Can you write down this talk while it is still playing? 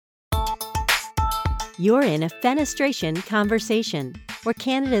You're in a Fenestration Conversation, where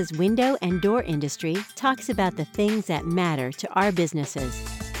Canada's window and door industry talks about the things that matter to our businesses.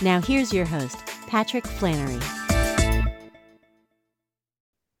 Now here's your host, Patrick Flannery.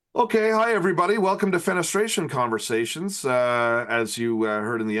 Okay, hi everybody. Welcome to Fenestration Conversations. As you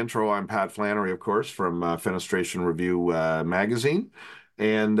heard in the intro, I'm Pat Flannery, of course, from Fenestration Review magazine.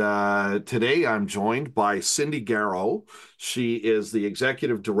 And today I'm joined by Cindy Gareau. She is the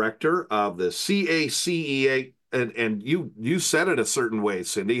executive director of the CACEA, and you said it a certain way,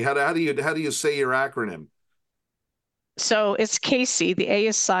 Cindy. How do you say your acronym? So it's CACEA, the A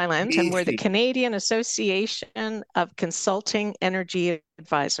is silent, and we're the CACEA. Canadian Association of Consulting Energy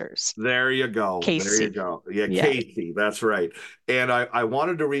Advisors. There you go. CACEA. There you go. Yeah, CACEA. That's right. And I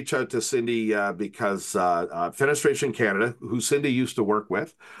wanted to reach out to Cindy because Fenestration Canada, who Cindy used to work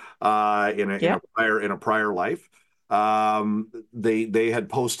with in a prior life, they had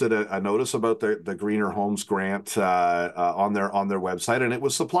posted a notice about the Greener Homes grant on their website, and it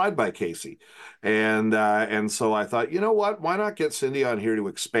was supplied by CACEA. And so I thought, you know what? Why not get Cindy on here to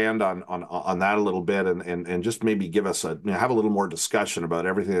expand on that a little bit and just maybe give us have a little more discussion about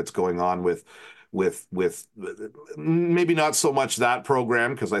everything that's going on with maybe not so much that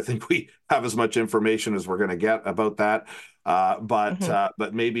program, because I think we have as much information as we're going to get about that.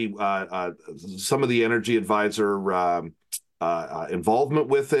 But maybe some of the energy advisor involvement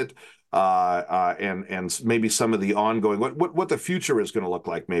with it, and maybe some of the ongoing what the future is going to look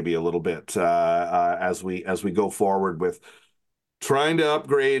like, maybe a little bit as we go forward with trying to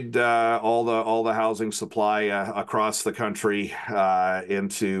upgrade all the housing supply across the country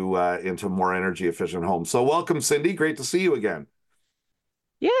into more energy efficient homes. So welcome, Cindy. Great to see you again.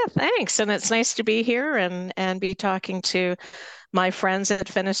 Yeah, thanks. And it's nice to be here and be talking to my friends at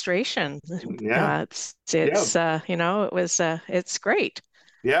Fenestration. Yeah. It's great.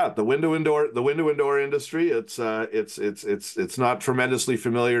 Yeah, the window and door industry. It's not tremendously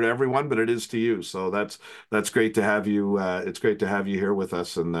familiar to everyone, but it is to you. So that's great to have you. It's great to have you here with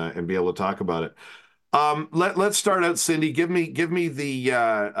us and be able to talk about it. Let's start out, Cindy. Give me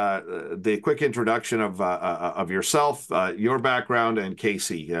the quick introduction of yourself, your background, and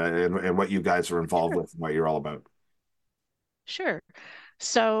CACEA, and what you guys are involved with, and what you're all about. Sure.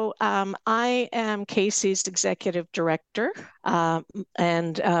 So I am CACEA's executive director,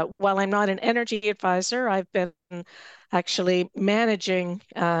 and while I'm not an energy advisor, I've been actually managing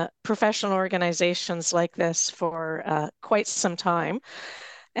professional organizations like this for quite some time.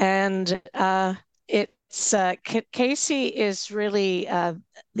 And CACEA is really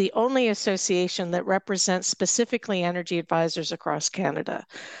the only association that represents specifically energy advisors across Canada,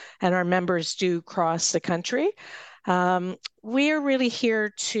 and our members do cross the country. We are really here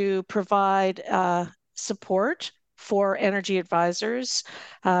to provide support for energy advisors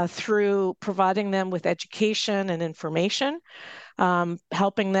through providing them with education and information,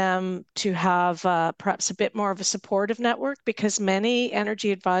 helping them to have perhaps a bit more of a supportive network, because many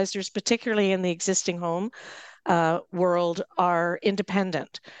energy advisors, particularly in the existing home world, are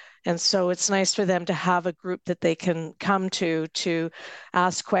independent. And so it's nice for them to have a group that they can come to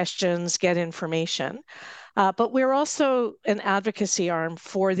ask questions, get information. But we're also an advocacy arm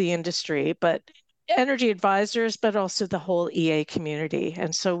for the industry, but energy advisors, but also the whole EA community.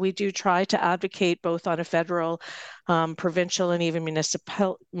 And so we do try to advocate both on a federal, provincial, and even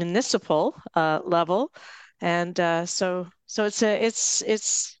municipal level. And so it's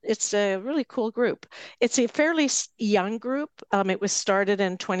a really cool group. It's a fairly young group. It was started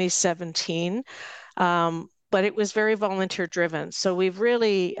in 2017. But it was very volunteer driven. So we've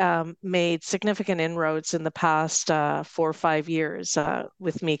really made significant inroads in the past 4 or 5 years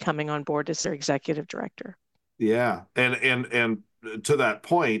with me coming on board as their executive director. Yeah, and to that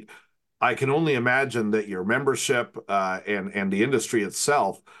point, I can only imagine that your membership and the industry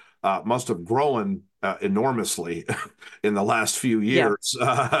itself must have grown enormously in the last few years,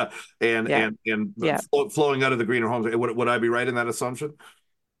 flowing out of the Greener Homes. Would I be right in that assumption?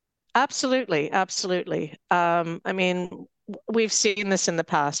 Absolutely, absolutely. I mean, we've seen this in the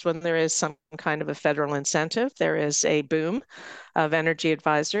past when there is some kind of a federal incentive. There is a boom of energy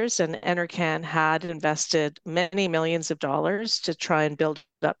advisors, and Enercan had invested many millions of dollars to try and build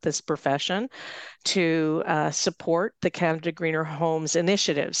up this profession to support the Canada Greener Homes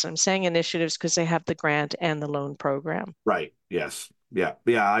initiatives. I'm saying initiatives because they have the grant and the loan program. Right. Yes. Yeah.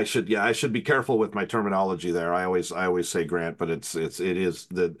 I should be careful with my terminology there. I always say grant, but it is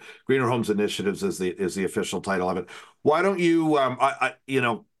the Greener Homes Initiatives is the official title of it. Why don't you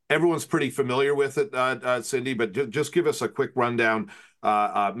everyone's pretty familiar with it, Cindy, but just give us a quick rundown,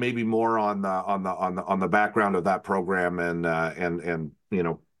 maybe more on the background of that program and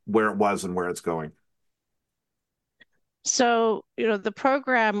where it was and where it's going. So, the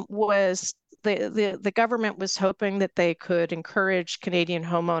program was the government was hoping that they could encourage Canadian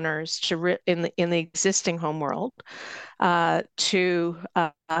homeowners in the existing home world to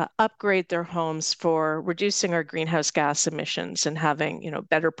upgrade their homes for reducing our greenhouse gas emissions and having,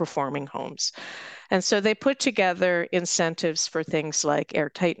 better performing homes. And so they put together incentives for things like air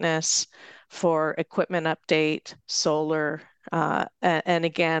tightness, for equipment update, solar, and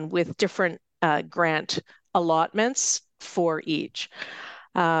again, with different grant allotments for each.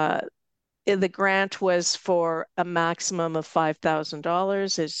 The grant was for a maximum of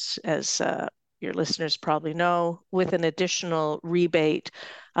 $5,000, as your listeners probably know, with an additional rebate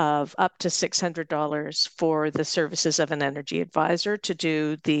of up to $600 for the services of an energy advisor to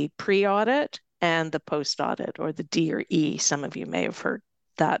do the pre-audit and the post-audit, or the D or E. Some of you may have heard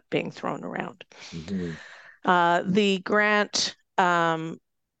that being thrown around. Mm-hmm. The grant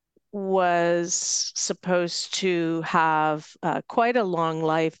was supposed to have quite a long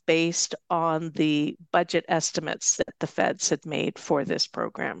life based on the budget estimates that the feds had made for this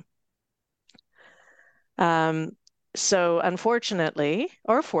program. So unfortunately,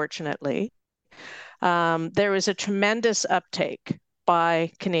 or fortunately, there was a tremendous uptake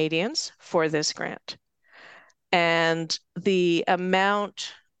by Canadians for this grant. And the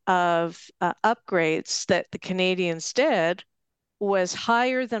amount of upgrades that the Canadians did was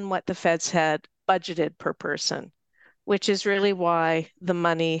higher than what the feds had budgeted per person, which is really why the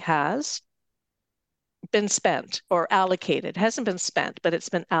money has been spent or allocated. It hasn't been spent, but it's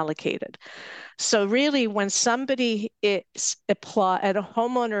been allocated. So really, when somebody a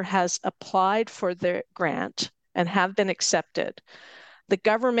homeowner has applied for the grant and have been accepted, the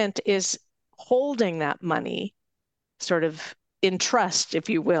government is holding that money sort of in trust, if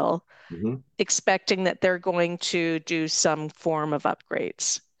you will, expecting that they're going to do some form of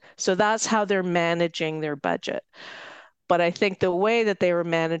upgrades. So that's how they're managing their budget. But I think the way that they were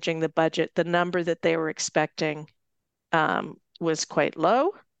managing the budget, the number that they were expecting was quite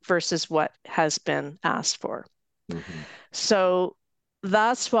low versus what has been asked for. Mm-hmm. So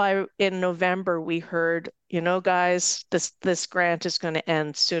that's why in November we heard, guys, this grant is going to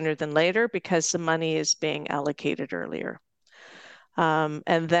end sooner than later because the money is being allocated earlier.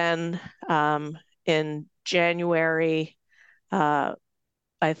 And then in January,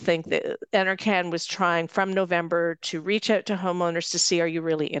 I think that NRCan was trying from November to reach out to homeowners to see, are you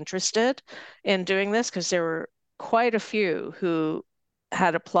really interested in doing this? Because there were quite a few who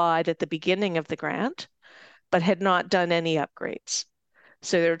had applied at the beginning of the grant, but had not done any upgrades.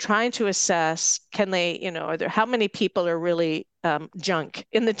 So they're trying to assess, can they, how many people are really junk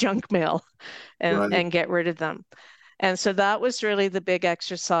in the junk mail and get rid of them. And so that was really the big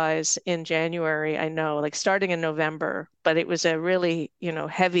exercise in January, I know, like starting in November, but it was a really,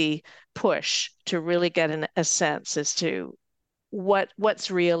 heavy push to really get a sense as to what's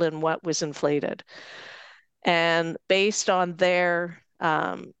real and what was inflated. And based on their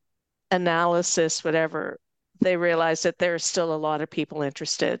analysis, whatever, they realized that there are still a lot of people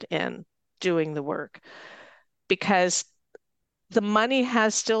interested in doing the work because the money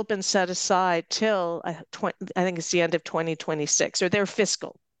has still been set aside till I think it's the end of 2026, or their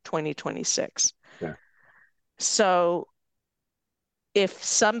fiscal 2026. Yeah. So if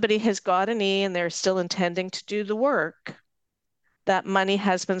somebody has got an E and they're still intending to do the work, that money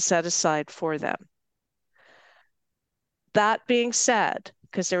has been set aside for them. That being said,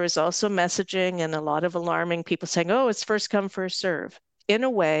 because there was also messaging and a lot of alarming people saying, oh, it's first come, first serve. In a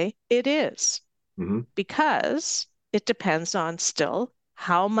way, it is, because it depends on still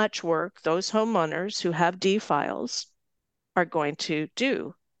how much work those homeowners who have D files are going to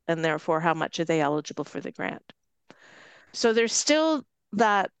do, and therefore how much are they eligible for the grant. So there's still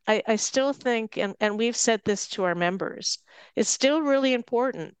that, I still think, and we've said this to our members, it's still really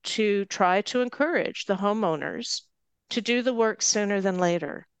important to try to encourage the homeowners to do the work sooner than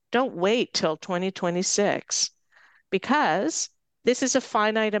later. Don't wait till 2026, because this is a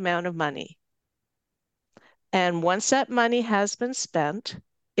finite amount of money. And once that money has been spent,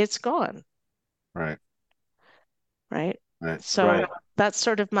 it's gone. Right. So that's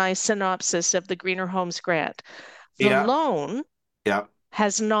sort of my synopsis of the Greener Homes Grant. The loan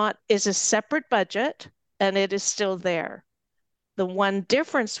is a separate budget, and it is still there. The one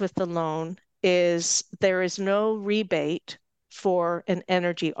difference with the loan is there is no rebate for an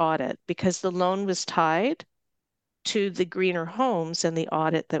energy audit, because the loan was tied to the Greener Homes and the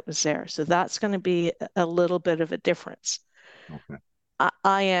audit that was there. So that's going to be a little bit of a difference. Okay.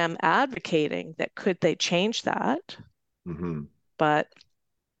 I am advocating that could they change that, but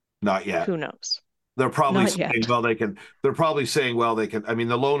not yet. Who knows? They're probably Not saying, yet. well, they can. They're probably saying, well, they can. I mean,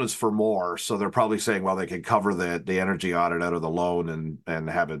 the loan is for more, so they're probably saying, well, they can cover the energy audit out of the loan and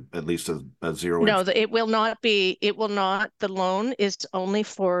have it at least a zero No, interest. it will not be, it will not, the loan is only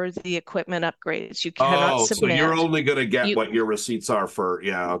for the equipment upgrades. You cannot Oh, so you're submit, only going to get you, what your receipts are for.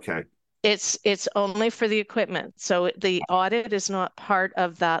 Yeah, okay, it's only for the equipment. So the audit is not part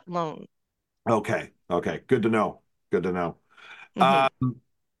of that loan. okay. Good to know. Good to know. Hmm. Um,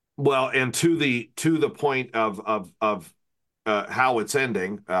 well, and to the point of how it's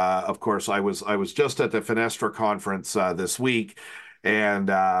ending. Of course, I was just at the Fenestra conference this week, and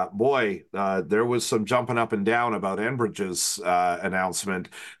boy, there was some jumping up and down about Enbridge's announcement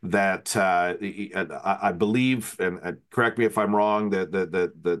that I believe, and correct me if I'm wrong, that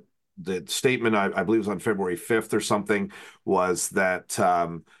the statement I believe was on February 5th or something was that.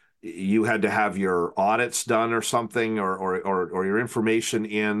 You had to have your audits done or something, or your information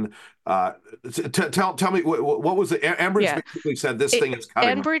in. Uh, tell me what was it? Enbridge Yeah. basically said this thing is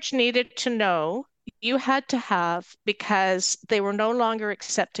cutting. Enbridge needed to know you had to have because they were no longer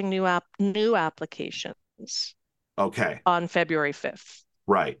accepting new applications Okay, on February 5th,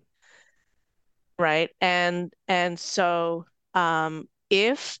 right, right? And so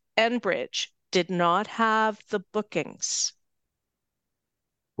if Enbridge did not have the bookings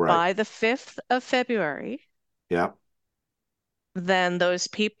right, by the 5th of February, yeah, then those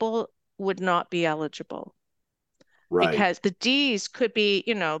people would not be eligible. right, Because the Ds could be,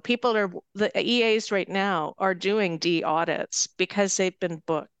 people are, the EAs right now are doing D audits because they've been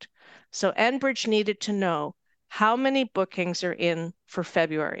booked. So Enbridge needed to know how many bookings are in for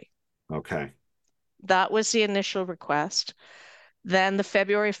February. okay, That was the initial request. Then the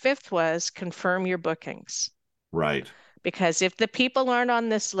February 5th was confirm your bookings. right, Because if the people aren't on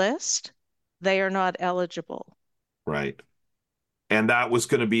this list, they are not eligible. right. And that was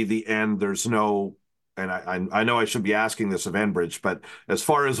going to be the end. There's no, and I know I should be asking this of Enbridge, but as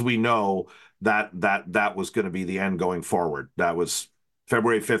far as we know, that was going to be the end going forward. That was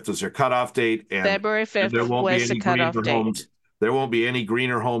February 5th is your cutoff date, February and there 5th won't be was the any cutoff greener date. homes. There won't be any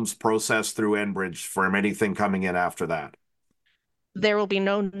greener homes processed through Enbridge from anything coming in after that. There will be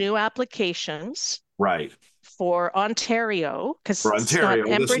no new applications Right. for Ontario, because For it's not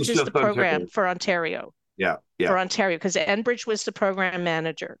Ontario, this is Enbridge is the just program Ontario. for Ontario, Yeah, yeah, because Enbridge was the program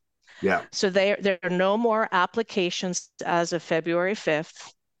manager. yeah. So there are no more applications as of February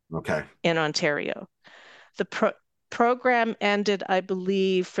 5th Okay. in Ontario. The program ended, I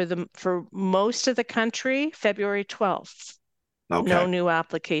believe, for most of the country, February 12th. Okay. No new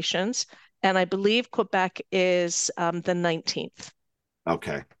applications. And I believe Quebec is the 19th.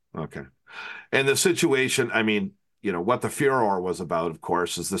 Okay. Okay. And the situation, I mean, what the furor was about, of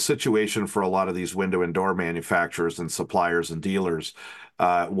course, is the situation for a lot of these window and door manufacturers and suppliers and dealers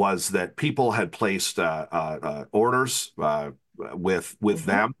was that people had placed orders with Hmm.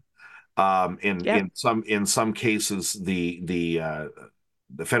 them. Yep, In some cases, the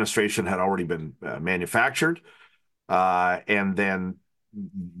fenestration had already been manufactured, and then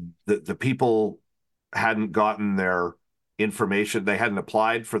the people hadn't gotten their information. They hadn't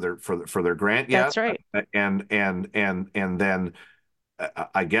applied for their grant yet, that's right. and then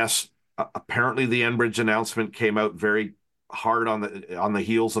I guess apparently the Enbridge announcement came out very hard on the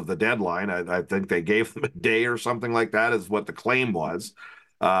heels of the deadline. I think they gave them a day or something like that, is what the claim was.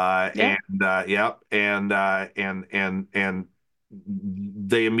 Yeah, Yeah, and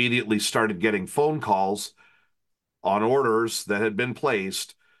they immediately started getting phone calls on orders that had been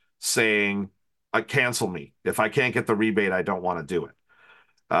placed saying, cancel me. If I can't get the rebate, I don't want to do it.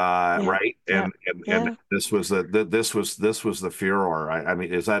 yeah, Right. yeah, And yeah, this was the furor. I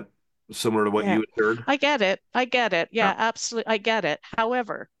mean, is that similar to what yeah. you heard? I get it. I get it. Yeah. Yeah, absolutely. I get it.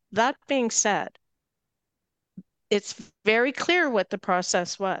 However, that being said, it's very clear what the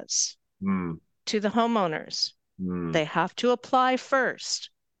process was Mm, to the homeowners. mm, They have to apply first.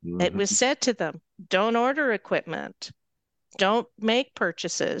 It was mhm. said to them, don't order equipment, don't make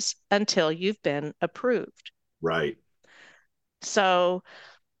purchases until you've been approved. Right. So,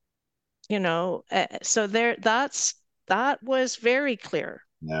 so that was very clear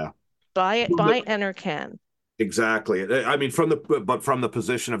Yeah. by Enercan. Exactly. I mean, from the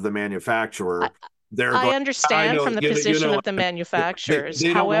position of the I, manufacturer, they're I going, I understand know, from the position of the they, manufacturers.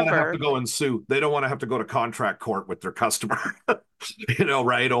 they don't want to have to However, go and sue. They don't want to have to go to contract court with their customer,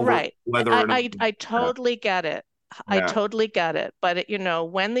 right, over right. whether or not. I Yeah. totally get it. I Yeah. totally get it. But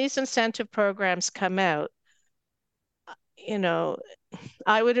when these incentive programs come out, you know,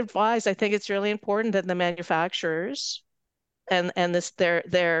 I would advise, I think it's really important that the manufacturers and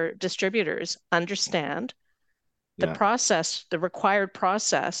their distributors understand the Yeah. process, the required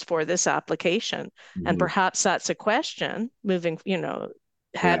process for this application. And Mhm. perhaps that's a question moving,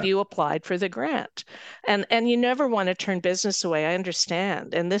 have Yeah. you applied for the grant? And you never want to turn business away. I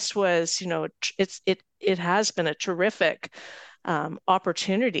understand. And this was, it has been a terrific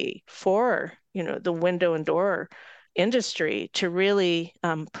opportunity for, the window and door industry to really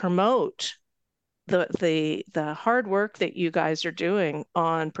promote the hard work that you guys are doing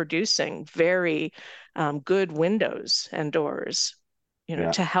on producing very good windows and doors,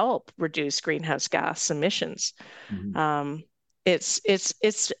 Yeah. to help reduce greenhouse gas emissions. Mhm. Um, it's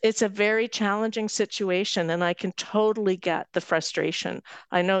a very challenging situation, and I can totally get the frustration.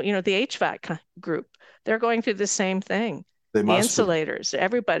 I know, the HVAC group, they're going through the same thing. They The must be. insulators,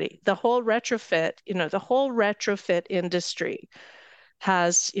 everybody, the whole retrofit industry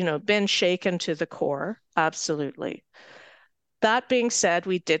has, been shaken to the core. Absolutely. That being said,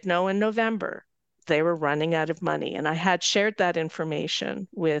 we did know in November they were running out of money. And I had shared that information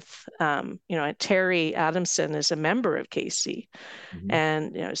with, Terry Adamson is a member of CACEA. Mhm.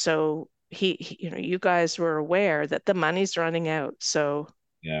 And, so you guys were aware that the money's running out. So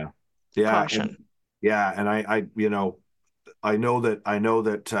Yeah. Yeah. caution. And I know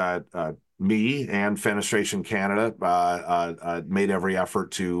that me and Fenestration Canada made every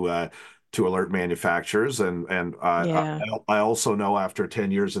effort to alert manufacturers, and Yeah. I also know after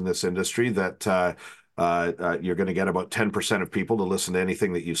 10 years in this industry that you're going to get about 10% of people to listen to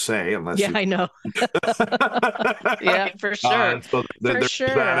anything that you say, unless Yeah, you. I know. Yeah, for sure. So For there's sure.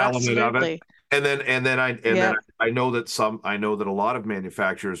 that element of it. Absolutely. And then Yep. I know that a lot of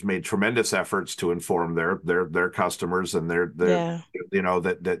manufacturers made tremendous efforts to inform their customers and their Yeah.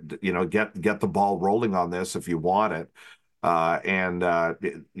 get the ball rolling on this if you want it.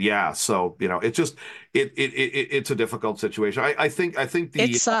 Yeah, so it's a difficult situation. I think It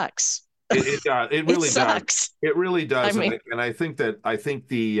the sucks. it It really does. sucks. It really I does. mean, And I think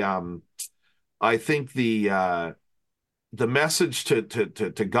the message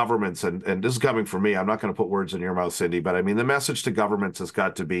to governments, and this is coming from me, I'm not going to put words in your mouth, Cindy, but I mean, the message to governments has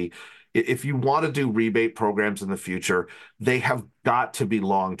got to be, if you want to do rebate programs in the future, they have got to be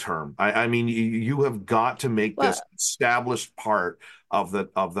long term. I mean, you have got to make well, this established part of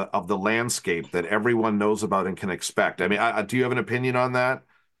the landscape that everyone knows about and can expect. I mean, do you have an opinion on that?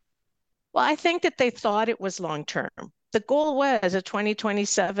 well, I think that they thought it was long term. The goal was a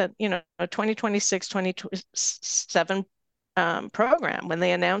 2027, a 2026, 2027 program when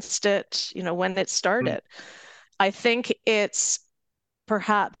they announced it, when it Mm. started. I think it's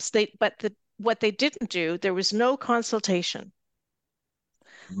perhaps what they didn't do, there was no consultation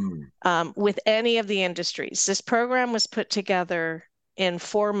Mm. with any of the industries. This program was put together in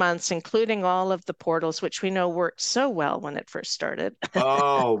 4 months, including all of the portals, which we know worked so well when it first started.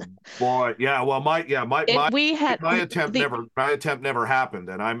 Oh boy, yeah. Well, my yeah my And my we had the my attempt never happened,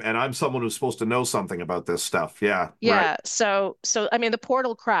 and I'm someone who's supposed to know something about this stuff. Yeah, right. yeah, so I mean the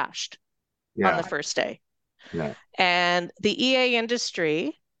portal crashed on Yeah, the first day. yeah. And the EA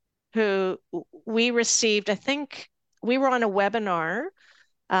industry, who we received, I think we were on a webinar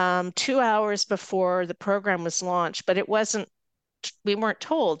 2 hours before the program was launched, but we weren't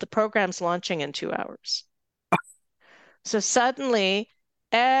told the program's launching in 2 hours. So suddenly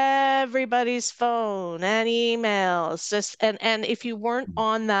everybody's phone and emails just and if you weren't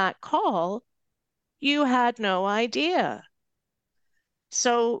on that call, you had no idea.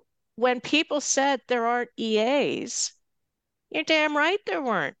 So when people said there aren't EAs, you're damn right there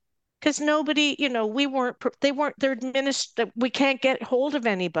weren't. Because nobody, we weren't, they weren't, they're administered, we can't get hold of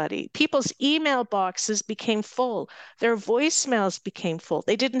anybody. People's email boxes became full, their voicemails became full.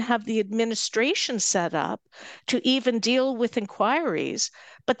 They didn't have the administration set up to even deal with inquiries,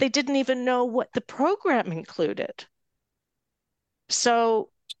 but they didn't even know what the program included. So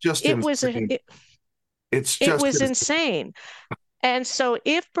It's just it was a, insane. it, It's it just was insane. insane. And so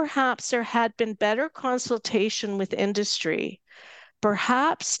if perhaps there had been better consultation with industry,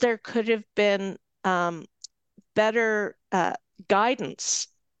 perhaps there could have been better guidance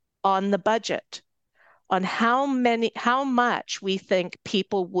on the budget, on how much we think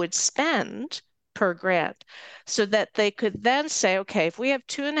people would spend per grant, so that they could then say, okay, if we have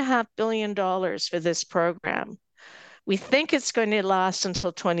 $2.5 billion for this program, we think it's going to last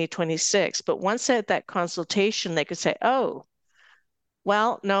until 2026. But once they had that consultation, they could say, oh,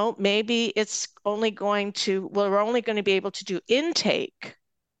 well, no, maybe we're only going to be able to do intake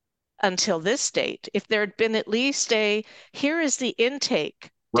until this date. If there had been at least here is the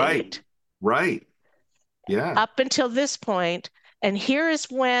intake Right, date right. Yeah. up until this point, and here is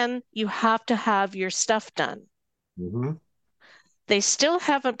when you have to have your stuff done. Hmm. They still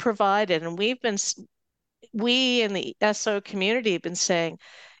haven't provided, and we in the SO community have been saying,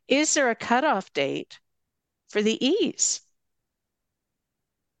 is there a cutoff date for the E's?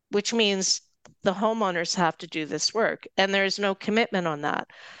 Which means the homeowners have to do this work, and there's no commitment on that.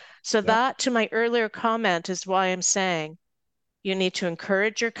 So Yeah. that, to my earlier comment, is why I'm saying you need to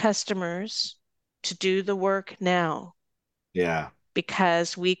encourage your customers to do the work now, Yeah.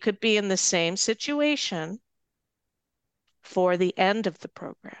 because we could be in the same situation for the end of the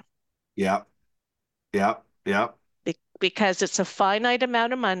program. Yeah. Yeah. Yeah. Because it's a finite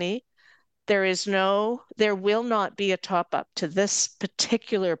amount of money. There will not be a top up to this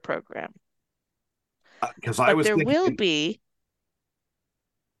particular program, Because I but was there will thinking, be.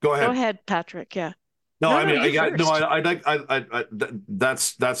 go Go ahead. ahead, Patrick. Yeah. No, I No, mean, you first. I like,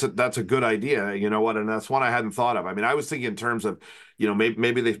 that's a good idea. You know what? And that's one I hadn't thought of. I mean, I was thinking in terms of,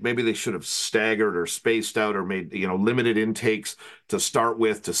 maybe they should have staggered or spaced out or made, limited intakes to start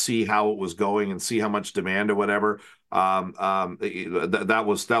with to see how it was going and see how much demand or whatever. That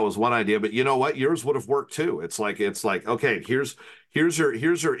was one idea, but you know what? Yours would have worked too. It's like, okay, here's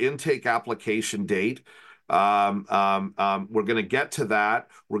your intake application date. We're going to get to that.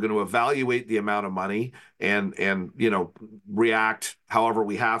 We're going to evaluate the amount of money and react however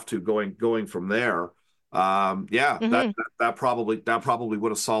we have to going from there. Yeah, Hmm. that probably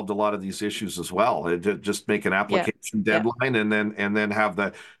would have solved a lot of these issues as well. Just make an Yeah. application Yeah. deadline and then have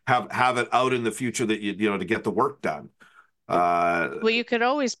it out in the future that to get the work done. Well, you could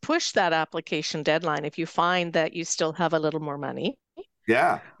always push that application deadline if you find that you still have a little more money,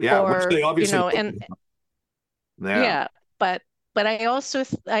 yeah, yeah, which or they obviously and yeah, yeah, but I also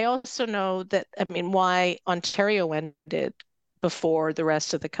know that, I mean, why Ontario ended before the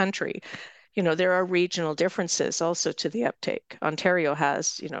rest of the country. There are regional differences also to the uptake. Ontario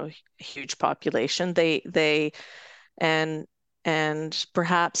has, a huge population. They and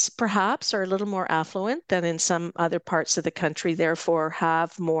perhaps are a little more affluent than in some other parts of the country, therefore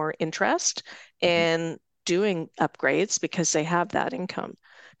have more interest in doing upgrades because they have that income.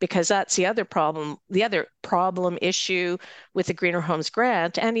 Because that's the other problem issue with the Greener Homes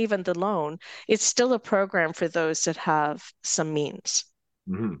Grant and even the loan. It's still a program for those that have some means,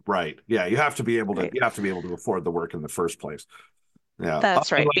 right. Yeah, right? you have to be able to afford the work in the first place. Yeah,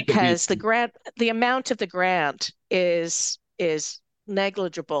 That's right, unlike the because the amount of the grant is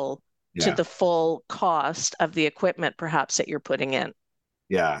negligible to yeah, the full cost of the equipment perhaps that you're putting in.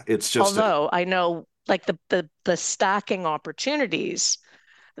 yeah. It's just Although I know, like, the stacking opportunities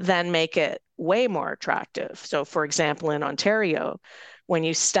then make it way more attractive. So for example, in Ontario, when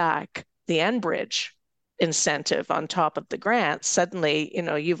you stack the Enbridge incentive on top of the grant, suddenly,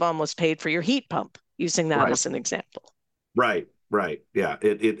 you've almost paid for your heat pump, using that right, as an example. right, right. Yeah,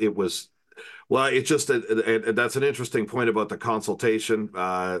 it was. Well, it's just that's an interesting point about the consultation.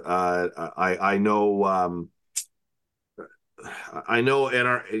 I know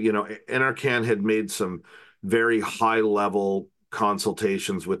NRCan had made some very high level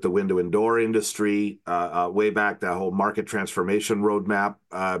consultations with the window and door industry way back, that whole market transformation roadmap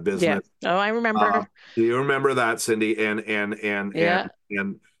Yeah. business. Oh, I remember. Do you remember that, Cindy? Yeah.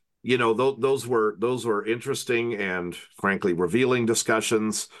 And those were interesting and frankly revealing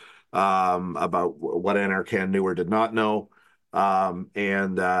discussions about what NRCan knew or did not know.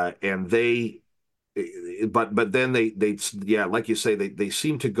 And they but then they yeah, like you say, they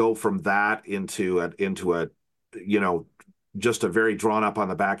seem to go from that into a you know just a very drawn up on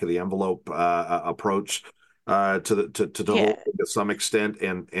the back of the envelope approach to the whole Yeah. thing to some extent,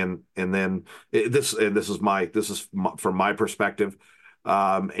 and then this is from my perspective,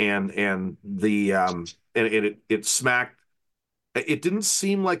 and the and it smacked. It didn't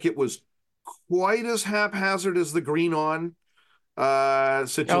seem like it was quite as haphazard as the green on Oh,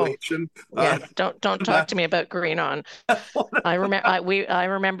 situation. yeah. Don't talk That, to me about green on. I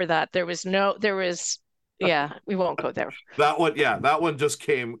remember that. Yeah, we won't go there. that one just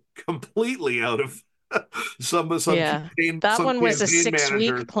came completely out of Yeah. That some one was a campaign 6-week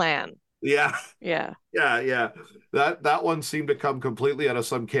managers. plan. Yeah, Yeah. yeah. That one seemed to come completely out of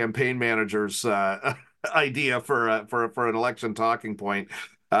some campaign manager's idea for an election talking point,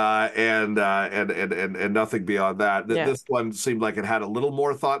 and nothing beyond that. Yeah. This one seemed like it had a little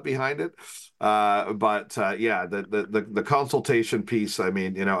more thought behind it. But yeah, the consultation piece. I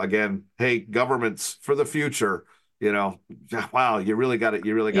mean, again, hey, governments for the future. You know, wow, you really got it.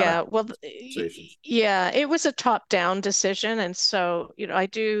 You really got to have Yeah. Well, conversations. yeah, it was a top-down decision. And so, I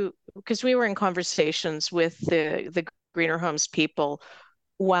do, because we were in conversations with the Greener Homes people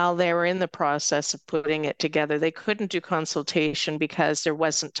while they were in the process of putting it together. They couldn't do consultation because there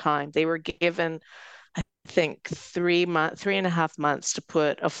wasn't time. They were given, I think 3.5 months to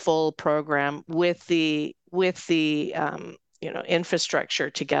put a full program with the infrastructure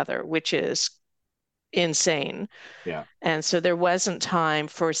together, which is insane. Yeah. And so there wasn't time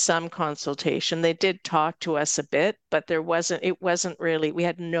for some consultation. They did talk to us a bit, but it wasn't really, we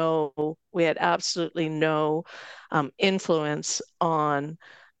had absolutely no influence on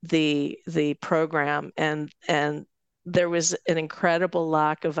the program. And there was an incredible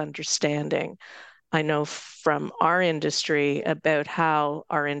lack of understanding, I know, from our industry about how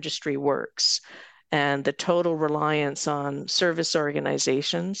our industry works, and the total reliance on service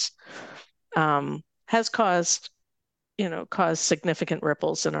organizations has caused significant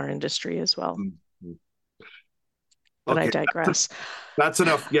ripples in our industry as well. Mhm. But I Okay, digress. that's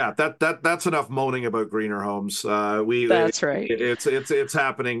enough. Yeah, that's enough moaning about greener homes. That's right. It's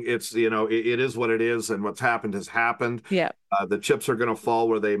happening. It's it is what it is, and what's happened has happened. Yeah. The chips are going to fall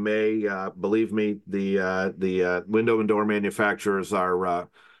where they may. Believe me, the window and door manufacturers are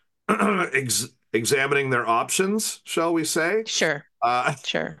examining their options, shall we say? Sure. Uh,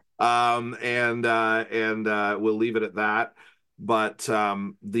 Sure. and we'll leave it at that. But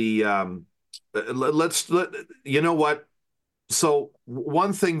you know what? So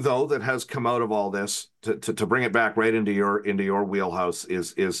one thing though that has come out of all this to bring it back right into your wheelhouse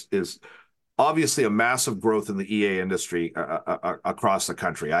is obviously a massive growth in the EA industry across the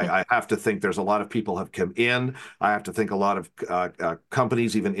country. I have to think there's a lot of people have come in. I have to think a lot of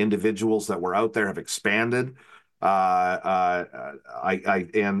companies, even individuals that were out there, have expanded. And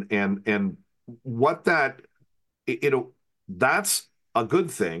what that that's a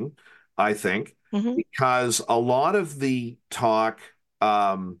good thing, I think, because a lot of the talk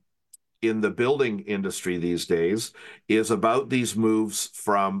in the building industry these days is about these moves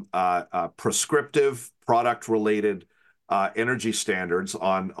from prescriptive product-related energy standards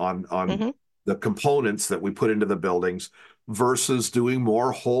on the components that we put into the buildings versus doing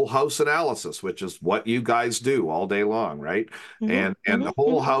more whole house analysis, which is what you guys do all day long, right? And the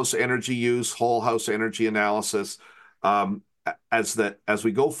whole house energy use, whole house energy analysis, as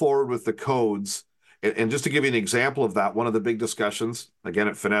we go forward with the codes. And just to give you an example of that, one of the big discussions, again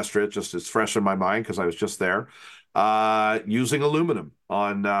at Fenestra, just is fresh in my mind because I was just there, using aluminum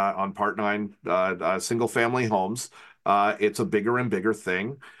on Part 9 single-family homes. It's a bigger and bigger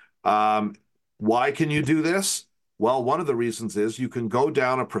thing. Why can you do this? Well, one of the reasons is you can go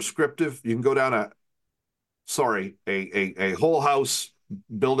down a whole house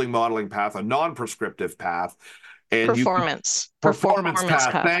building modeling path, a non-prescriptive path, and performance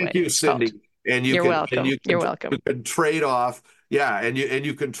path. Thank you, Cindy. And You're welcome. You're welcome. You can trade off. Yeah, and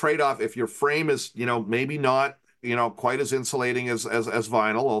you can trade off if your frame is, maybe not, quite as insulating as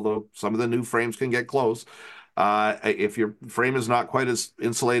vinyl, although some of the new frames can get close. If your frame is not quite as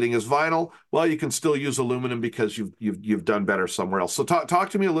insulating as vinyl, well, you can still use aluminum because you've done better somewhere else. So talk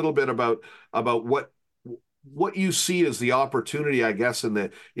to me a little bit about what you see as the opportunity, I guess, in the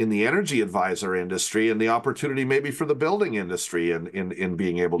energy advisor industry, and the opportunity maybe for the building industry in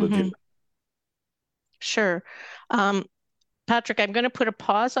being able to do that. Sure. Patrick, I'm going to put a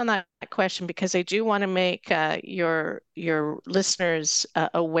pause on that question because I do want to make your listeners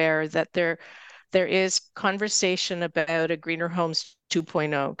aware that there is conversation about a Greener Homes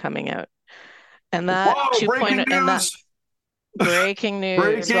 2.0 coming out. And that 2.0 and that breaking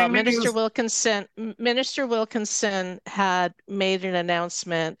news. Well, Minister Wilkinson had made an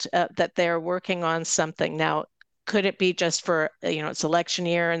announcement that they're working on something. Now, could it be just for, it's election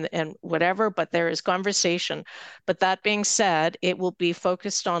year and whatever, but there is conversation. But that being said, it will be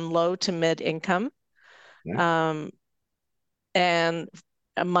focused on low to mid income. Yeah. And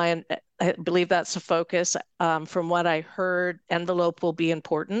I believe that's a focus. From what I heard, envelope will be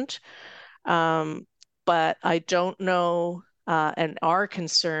important. But I don't know. And our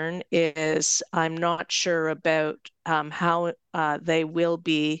concern is I'm not sure about how they will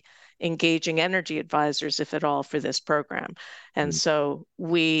be engaging energy advisors, if at all, for this program. And so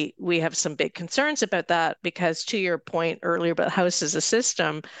we have some big concerns about that because, to your point earlier about house as a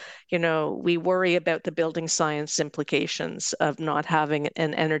system, we worry about the building science implications of not having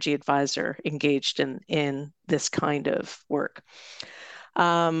an energy advisor engaged in this kind of work. There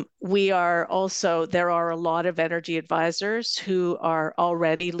are a lot of energy advisors who are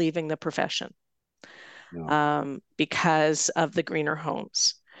already leaving the profession because of the greener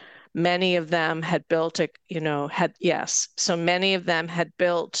homes. Many of them had built so many of them had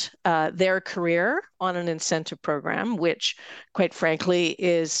built their career on an incentive program, which quite frankly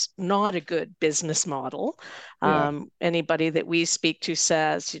is not a good business model. Yeah. Anybody that we speak to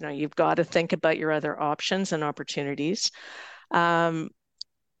says, you've got to think about your other options and opportunities.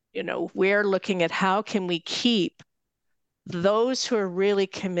 we're looking at how can we keep those who are really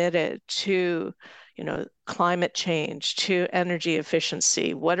committed to, climate change, to energy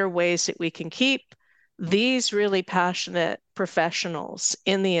efficiency. What are ways that we can keep these really passionate professionals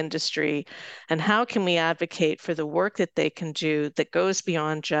in the industry, and how can we advocate for the work that they can do that goes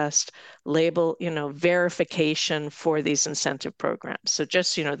beyond just label, verification for these incentive programs. So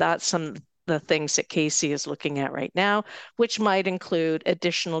just, that's some of the things that CACEA is looking at right now, which might include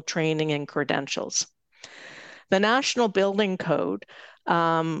additional training and credentials. The National Building Code,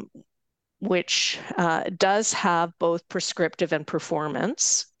 which does have both prescriptive and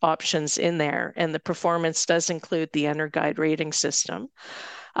performance options in there, and the performance does include the EnerGuide rating system.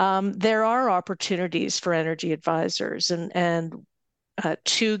 There are opportunities for energy advisors and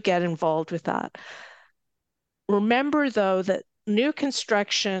to get involved with that. Remember, though, that new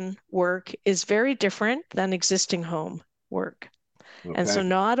construction work is very different than existing home work. Okay. And so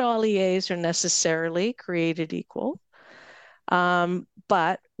not all EAs are necessarily created equal.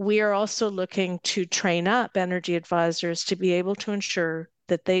 But we are also looking to train up energy advisors to be able to ensure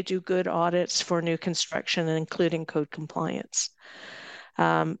that they do good audits for new construction, including code compliance.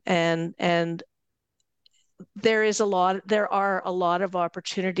 And there are a lot of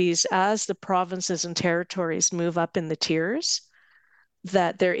opportunities as the provinces and territories move up in the tiers,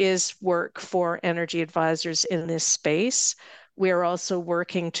 that there is work for energy advisors in this space. We are also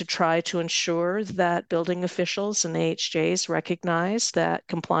working to try to ensure that building officials and AHJs recognize that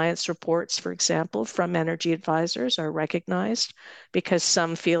compliance reports, for example, from energy advisors are recognized, because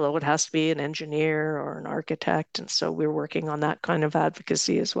some feel, oh, it has to be an engineer or an architect. And so we're working on that kind of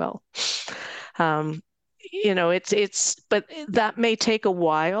advocacy as well. But that may take a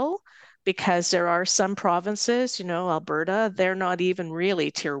while, because there are some provinces, Alberta, they're not even really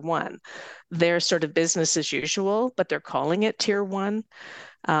tier 1. They're sort of business as usual, but they're calling it tier 1.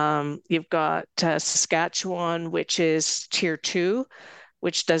 You've got Saskatchewan, which is tier 2,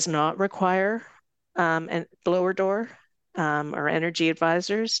 which does not require a blower door or energy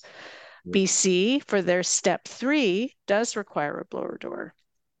advisors. BC, for their step 3, does require a blower door.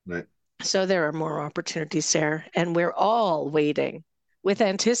 Right. So there are more opportunities there, and we're all waiting with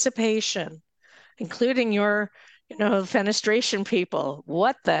anticipation, including your, fenestration people.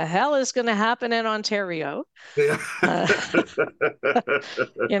 What the hell is going to happen in Ontario? Yeah.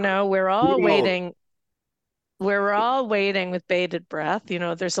 We're all waiting. We're all waiting with bated breath.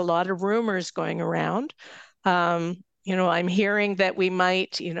 There's a lot of rumors going around. I'm hearing that we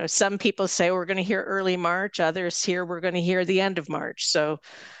might, some people say we're going to hear early March, others here we're going to hear the end of March. So,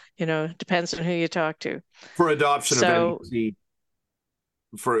 it depends on who you talk to. For adoption of NBC.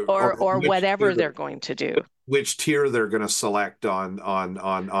 Or whatever they're going to do, which tier they're going to select on the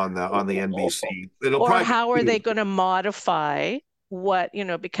NBC. Or how are they going to modify what,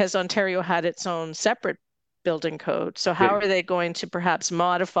 because Ontario had its own separate building code. So how are they going to perhaps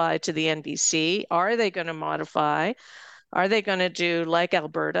modify to the NBC? Are they going to modify? Are they going to do like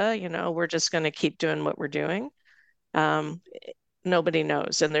Alberta? We're just going to keep doing what we're doing. Nobody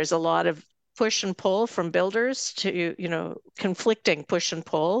knows. And there's a lot of push and pull from builders to, conflicting push and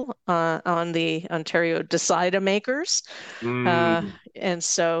pull on the Ontario decider makers. And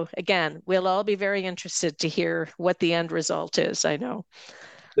so, again, we'll all be very interested to hear what the end result is, I know.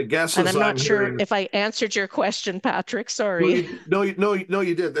 The guesses, and I'm not sure if I answered your question, Patrick. Sorry. No, you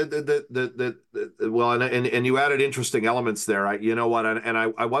did. Well, and you added interesting elements there. I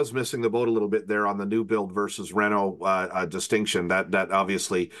was missing the boat a little bit there on the new build versus reno distinction. That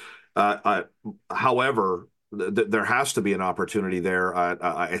obviously. However, there has to be an opportunity there,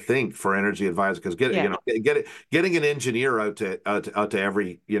 I think, for energy advisors, because getting an engineer out to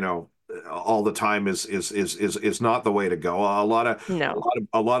every all the time is not the way to go. A lot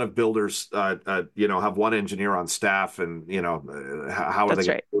of builders have one engineer on staff, and how are they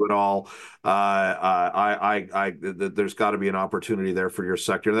going to do it all? There's got to be an opportunity there for your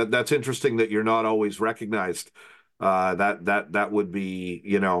sector. That's interesting that you're not always recognized. That would be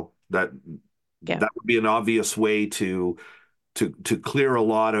that would be an obvious way to clear a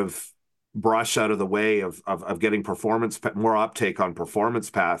lot of brush out of the way of getting more uptake on performance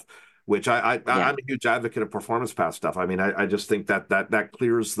path, which I'm a huge advocate of performance path stuff. I mean, I just think that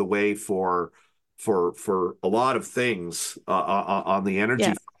clears the way for a lot of things on the energy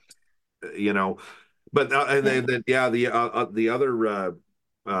front, but the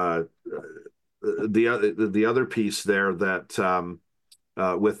other piece there that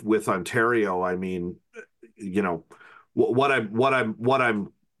with Ontario, I mean, what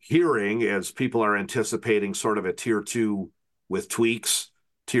I'm hearing is people are anticipating sort of a tier 2 with tweaks,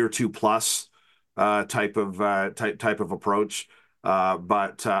 tier 2 plus type of approach.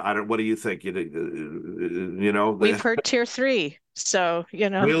 But I don't. What do you think? You know, We've heard tier three. So,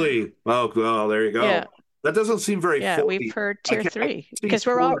 really? Oh, well, there you yeah, go. That doesn't seem very yeah, we've fully. heard I tier can't, I three can't see because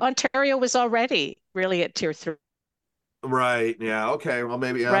four. Ontario was already really at tier three, Right. Yeah. Okay. Well,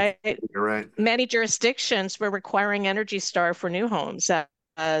 maybe. Yeah, okay, right? you're right. Many jurisdictions were requiring Energy Star for new homes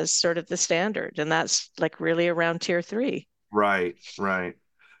as sort of the standard, and that's like really around tier three. Right. Right.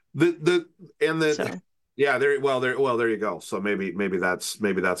 The and the So yeah there you go. So maybe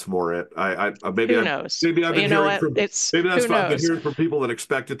that's more it. Maybe who I've knows? maybe I've But been you know hearing what? from It's maybe who that's what I've been knows? hearing from people that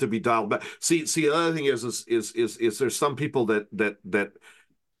expect it to be dialed back. See the other thing is there's some people that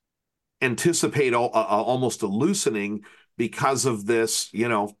anticipate almost a loosening because of this,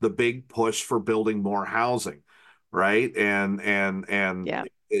 the big push for building more housing, right? And Yeah,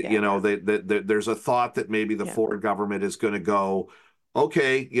 yeah, there's a thought that maybe the yeah, Ford government is going to go,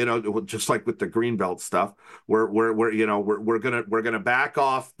 okay, just like with the greenbelt stuff, we're gonna back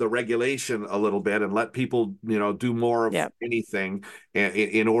off the regulation a little bit and let people, do more of yeah, anything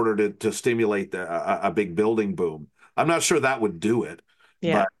in order to stimulate a big building boom. I'm not sure that would do it,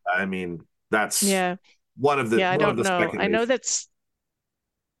 yeah, but I mean, that's yeah, one of the yeah. I one of don't the know. speculations.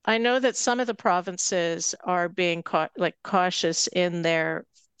 I know that some of the provinces are being cautious in their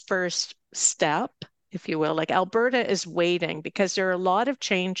first step, if you will. Like Alberta is waiting because there are a lot of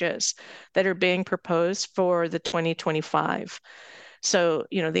changes that are being proposed for the 2025. So,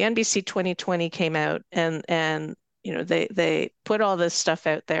 the NBC 2020 came out and they put all this stuff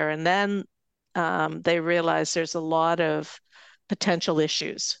out there, and then they realized there's a lot of potential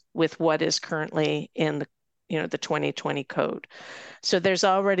issues with what is currently in the 2020 code. So there's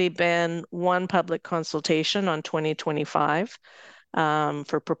already been one public consultation on 2025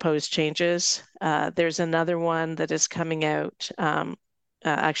 for proposed changes. There's another one that is coming out.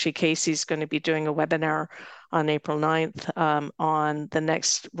 Actually, CACEA is going to be doing a webinar on April 9th on the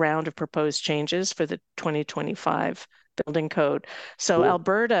next round of proposed changes for the 2025 building code. So Cool.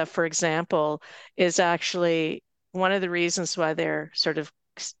 Alberta, for example, is actually one of the reasons why they're sort of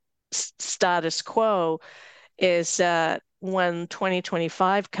status quo is that when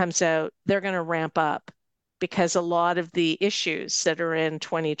 2025 comes out, they're going to ramp up because a lot of the issues that are in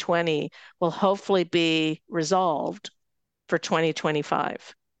 2020 will hopefully be resolved for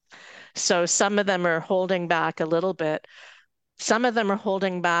 2025. So some of them are holding back a little bit. Some of them are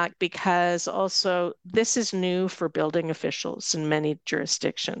holding back because also this is new for building officials in many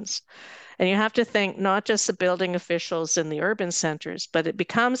jurisdictions. And you have to think not just the building officials in the urban centers, but it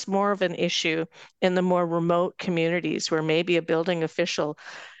becomes more of an issue in the more remote communities where maybe a building official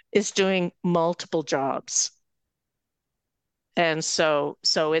is doing multiple jobs. And so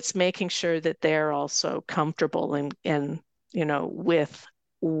it's making sure that they're also comfortable with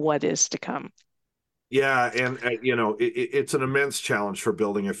what is to come. Yeah, and it's an immense challenge for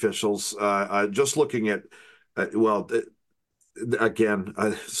building officials. Just looking at, well, again,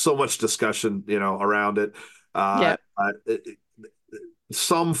 so much discussion, around it. Uh, Yeah, uh,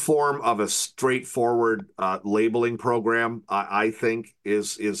 some form of a straightforward labeling program, I think,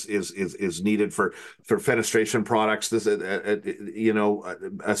 is needed for fenestration products. This,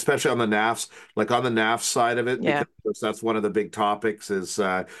 especially on the NAFs, like on the NAF side of it, yeah. because that's one of the big topics.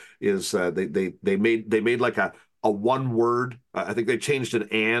 They made like a one word. I think they changed an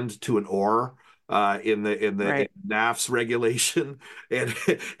and to an or. In Right. NAF's regulation, and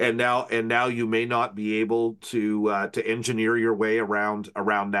and now you may not be able to engineer your way around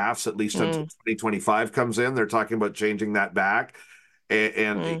NAFs at least until Mm, 2025 comes in. They're talking about changing that back,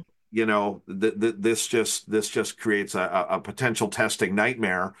 and mm. this just creates a potential testing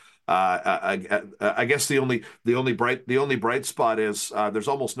nightmare. I guess the only bright spot is there's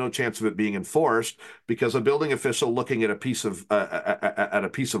almost no chance of it being enforced because a building official looking at a piece of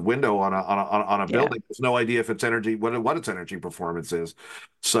window on a Yeah. building has no idea if it's energy what its energy performance is.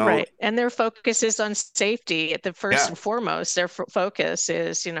 So Right. And their focus is on safety at the first yeah, and foremost. Their focus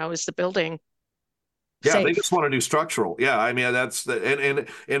is the building yeah, they just safe? want to do structural. Yeah, I mean that's the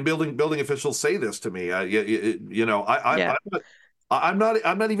and building officials say this to me. Yeah. I'm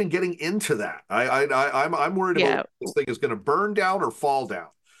not even getting into that. I'm worried about Yeah. whether this thing is going to burn down or fall down.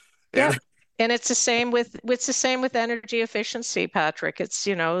 And Yep. And it's the same with energy efficiency, Patrick. It's,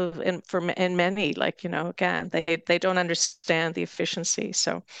 in many, like, again, they don't understand the efficiency.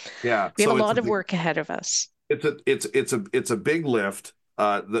 So yeah, we have a so it's a lot of big work ahead of us. it's a big lift.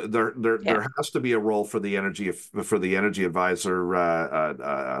 Yeah. There has to be a role for the energy advisor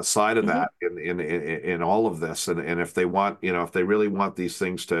side of Hmm. that in all of this, and if they really want these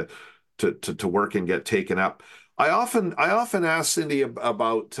things to work and get taken up. I often ask Cindy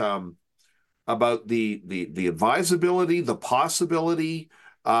about about the advisability, the possibility.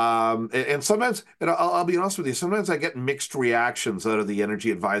 And sometimes, and I'll be honest with you, sometimes I get mixed reactions out of the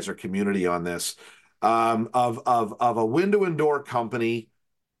energy advisor community on this, of a window and door company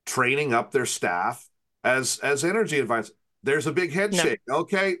training up their staff as energy advisors. There's a big head No, shake.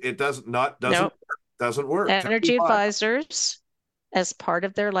 Okay, it no. doesn't work. Tell me Energy why. advisors, as part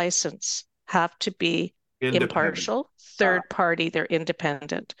of their license, have to be Independent. impartial, Ah, third party, they're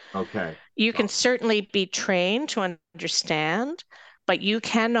independent. okay. You can certainly be trained to understand, but you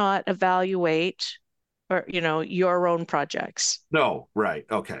cannot evaluate or, your own projects, No, right.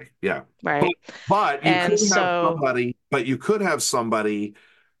 Okay. Yeah. But right? but And so, you could have somebody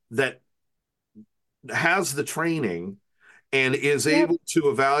that has the training and is yep. able to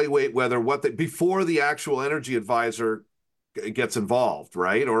evaluate whether what they before the actual energy advisor gets involved,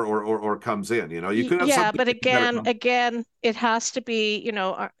 right? Or comes in. You could have Yeah, something but that again, it has to be,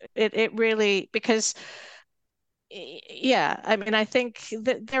 it really, because yeah, I mean, I think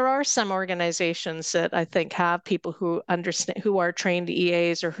that there are some organizations that I think have people who understand, who are trained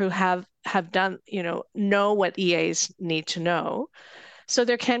EAs or who have done, know what EAs need to know. So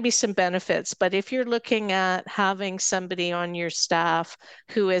there can be some benefits, but if you're looking at having somebody on your staff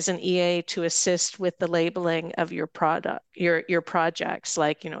who is an EA to assist with the labeling of your product, your projects,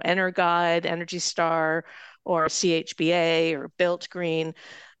 like, EnerGuide, Energy Star, or CHBA or Built Green,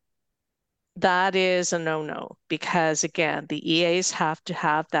 that is a no-no because again, the EAs have to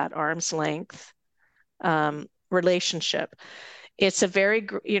have that arm's length relationship. It's a very,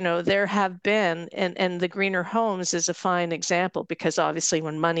 there have been, and the greener homes is a fine example because obviously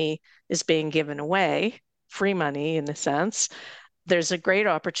when money is being given away, free money in a sense, there's a great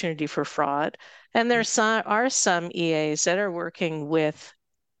opportunity for fraud. And there are some EAs that are working with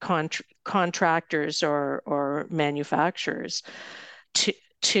contractors or manufacturers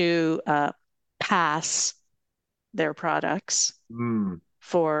to pass their products mm,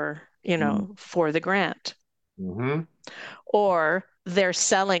 for, mm, for the grant. hmm Or they're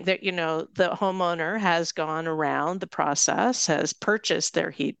selling that, the homeowner has gone around the process, has purchased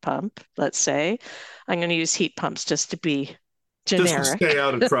their heat pump, let's say. I'm going to use heat pumps just to be just to stay generic,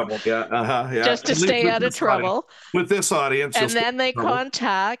 out of trouble. Yeah, yeah. just to At least stay out of trouble. with this audience, you'll And stay then they out of trouble.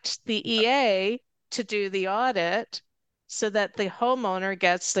 contact the EA to do the audit so that the homeowner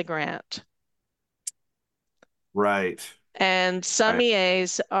gets the grant. Right. And some Right.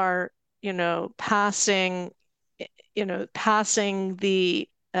 EAs are, passing, passing the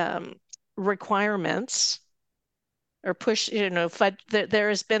requirements or push, there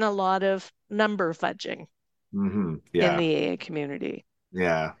has been a lot of number fudging in Yeah. the AA community.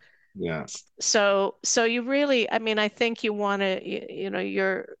 Yeah. Yeah. So you really, I mean, I think you want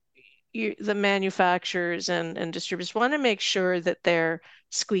to, the manufacturers and distributors want to make sure that they're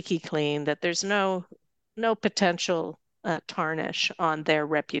squeaky clean, that there's no potential tarnish on their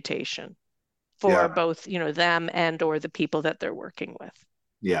reputation Yeah. for both, them and or the people that they're working with.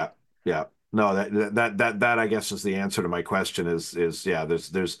 Yeah. Yeah. No, that I guess is the answer to my question is yeah,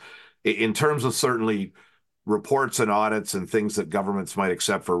 there's in terms of certainly reports and audits and things that governments might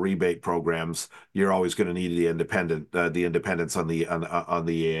accept for rebate programs, you're always going to need the independence on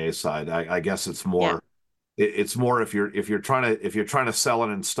the EA side. I guess Yeah. it's more if you're trying to sell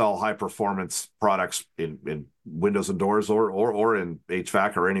and install high performance products in windows and doors or in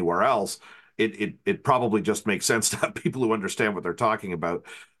HVAC or anywhere else, it probably just makes sense to have people who understand what they're talking about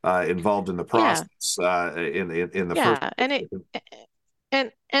involved in the Yeah. process in the first. Yeah.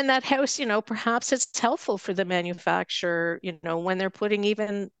 And that house, perhaps it's helpful for the manufacturer, when they're putting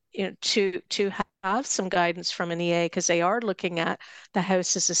even, to have some guidance from an EA because they are looking at the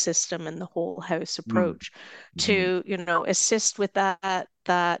house as a system and the whole house Mm, approach mhm. to, assist with that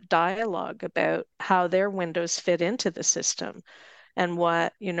dialogue about how their windows fit into the system and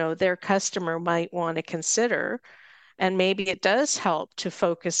what, their customer might want to consider. And maybe it does help to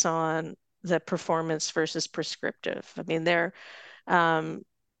focus on the performance versus prescriptive. I mean, um,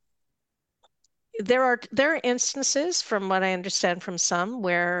 there are instances, from what I understand from some,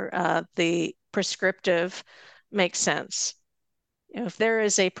 where the prescriptive makes sense. If there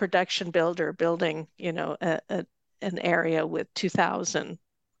is a production builder building, an area with 2,000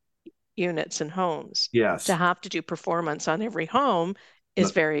 units and homes, to Yes. have to do performance on every home is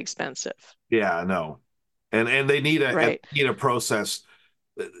No, very expensive, yeah, no. And they right? need a process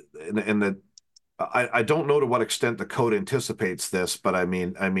and that I don't know to what extent the code anticipates this, but I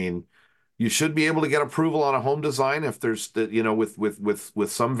mean you should be able to get approval on a home design if there's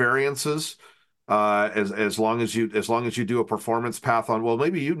with some variances. as long as you do a performance path on, well,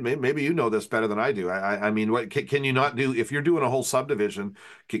 maybe you know this better than I do. I mean, what can you not do if you're doing a whole subdivision?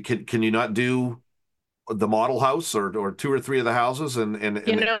 Can you not do the model house or two or three of the houses You and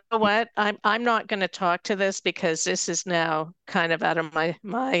know what? I'm not going to talk to this because this is now kind of out of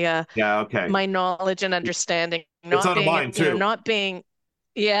yeah, okay, my knowledge and understanding. it's Not out of being, mine too. not being,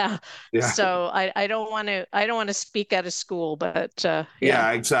 yeah. Yeah. So I don't want to speak out of school, but yeah,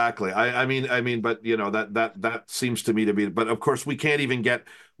 Yeah, exactly. But that seems to me to be. But of course, we can't even get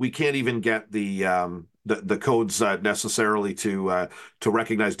the codes necessarily to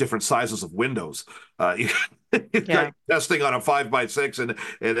recognize different sizes of windows. You've got yeah, testing on a 5x6, and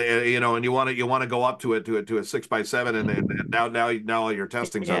you want to go up to a 6x7, and now all your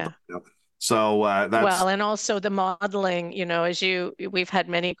testing's out the yeah. window. So that's Well, and also the modeling, we've had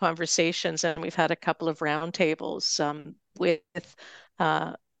many conversations and we've had a couple of roundtables with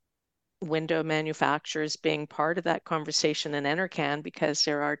uh, window manufacturers being part of that conversation in Enercan because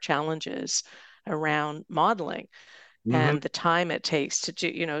there are challenges around modeling mhm, and the time it takes to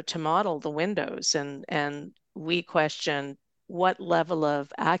do, to model the windows. And we question what level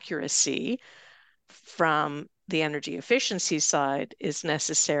of accuracy from the energy efficiency side is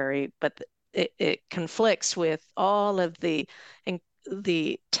necessary, but it conflicts with all of the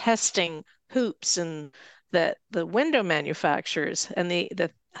testing hoops and the window manufacturers and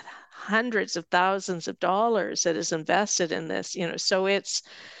the hundreds of thousands of dollars that is invested in this, so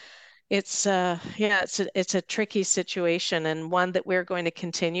it's a tricky situation and one that we're going to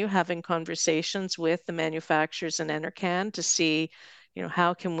continue having conversations with the manufacturers and Enercan to see,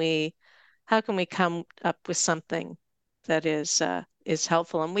 how can we come up with something that is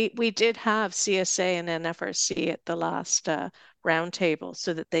helpful. And we did have CSA and NFRC at the last roundtable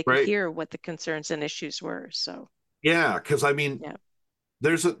so that they could great. hear what the concerns and issues were. So Yeah, because I mean, yeah,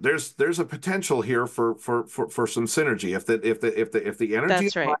 there's a potential here for some synergy if the energy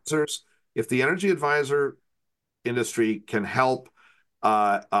that's right. advisors if the energy advisor industry can help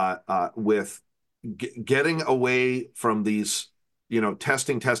with getting away from these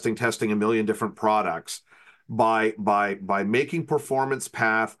testing a million different products by making performance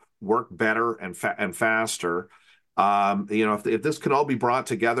path work better and faster. If this can all be brought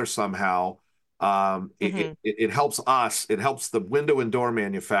together somehow, Hmm. it helps us. It helps the window and door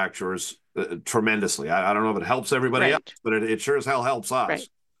manufacturers tremendously. I don't know if it helps everybody else, Right, but it sure as hell helps us.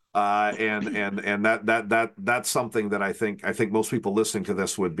 right, And that's something that I think most people listening to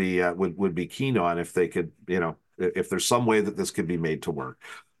this would be keen on if they could, if there's some way that this could be made to work.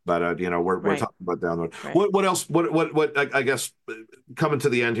 But we're right, talking about down the road. right. What else? What I guess coming to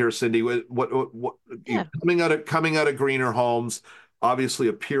the end here, Cindy. What Yeah. coming out of greener homes? Obviously,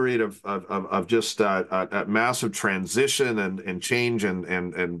 a period of just massive transition and change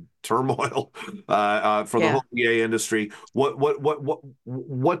and turmoil for the Yeah. whole EA industry.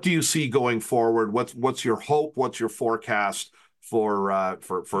 What do you see going forward? What's your hope? What's your forecast for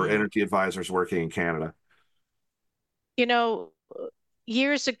Mm. energy advisors working in Canada? You know,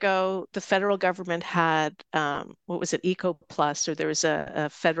 years ago, the federal government had what was it, Eco Plus, or there was a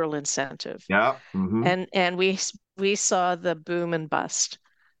federal incentive, Yeah. Hmm. and we saw the boom and bust.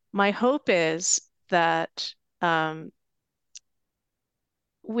 My hope is that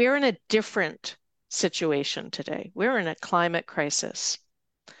we're in a different situation today. We're in a climate crisis.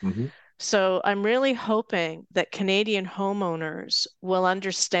 Hmm. So I'm really hoping that Canadian homeowners will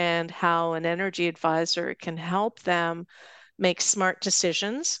understand how an energy advisor can help them make smart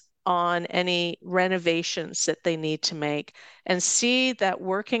decisions on any renovations that they need to make and see that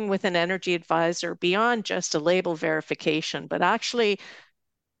working with an energy advisor beyond just a label verification, but actually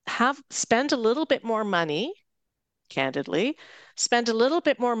have spend a little bit more money, candidly, spend a little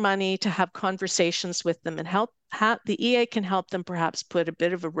bit more money to have conversations with them and the EA can help them perhaps put a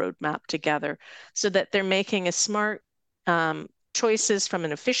bit of a roadmap together so that they're making a smart choices from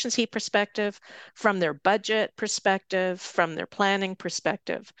an efficiency perspective, from their budget perspective, from their planning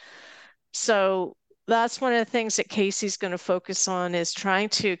perspective. So that's one of the things that Casey's going to focus on is trying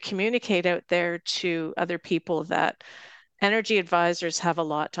to communicate out there to other people that energy advisors have a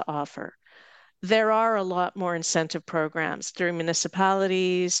lot to offer. There are a lot more incentive programs through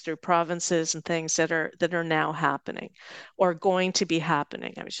municipalities, through provinces and things that are now happening or going to be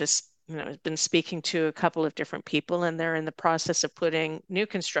happening. I was just, been speaking to a couple of different people and they're in the process of putting new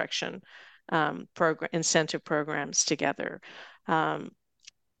construction program incentive programs together. Um,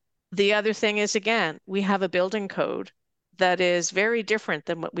 the other thing is, again, we have a building code that is very different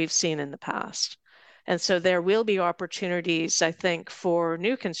than what we've seen in the past. And so there will be opportunities, I think, for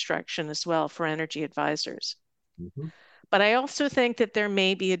new construction as well for energy advisors. Hmm. But I also think that there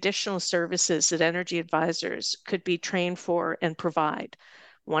may be additional services that energy advisors could be trained for and provide.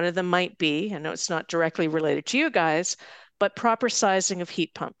 One of them might be, I know it's not directly related to you guys, but proper sizing of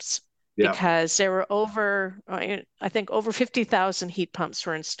heat pumps. Yeah. Because there were I think over 50,000 heat pumps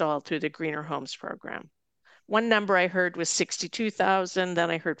were installed through the Greener Homes program. One number I heard was 62,000,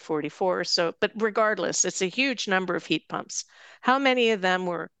 then I heard 44. So, but regardless, it's a huge number of heat pumps. How many of them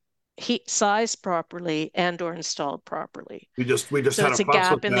were heat sized properly and or installed properly? We just So had a it's a fuss with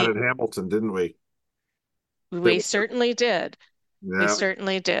gap in that the, in Hamilton, didn't we? we certainly did. We Yeah.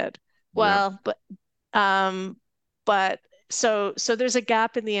 certainly did. Yeah. Well, um, but so there's a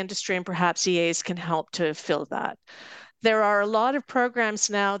gap in the industry, and perhaps EAs can help to fill that. There are a lot of programs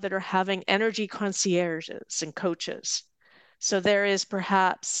now that are having energy concierges and coaches. So there is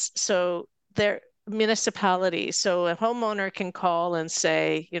perhaps so there municipalities. So a homeowner can call and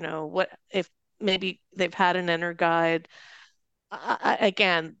say, you know, what if maybe they've had an enter guide.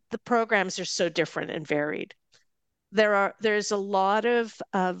 Again, the programs are so different and varied. There's a lot of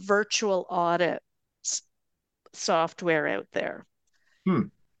virtual audit software out there.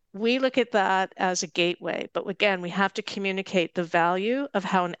 We look at that as a gateway, but again, we have to communicate the value of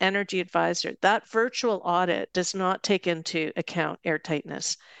how an energy advisor, that virtual audit does not take into account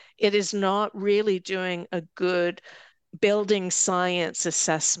airtightness. It is not really doing a good building science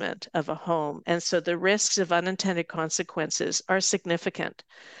assessment of a home. And so the risks of unintended consequences are significant.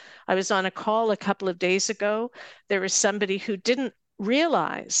 I was on a call a couple of days ago. There was somebody who didn't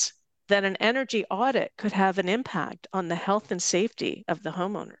realize that an energy audit could have an impact on the health and safety of the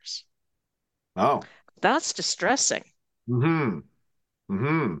homeowners. Oh. That's distressing. Mm-hmm.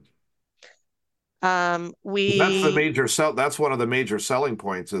 Mm-hmm. That's the We major that's one of the major selling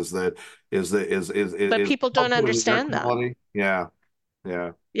points is that but people don't understand that. Yeah.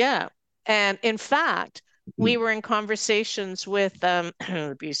 Yeah. Yeah. And in fact, we were in conversations with the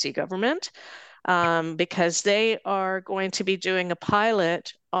BC government because they are going to be doing a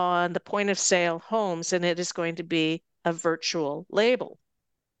pilot on the point of sale homes, and it is going to be a virtual label.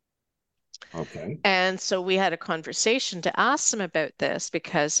 Okay. And so we had a conversation to ask them about this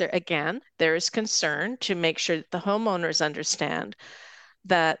because there is concern to make sure that the homeowners understand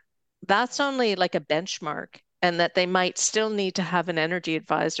that that's only like a benchmark and that they might still need to have an energy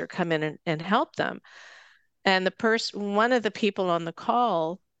advisor come in and help them. And one of the people on the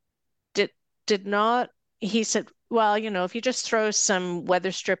call did not, he said, well, you know, if you just throw some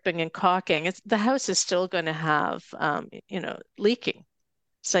weather stripping and caulking, the house is still going to have, leaking.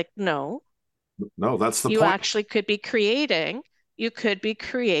 It's like, no, that's the you point. actually could be creating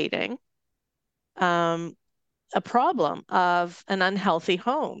a problem of an unhealthy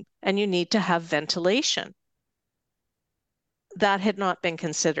home, and you need to have ventilation. That had not been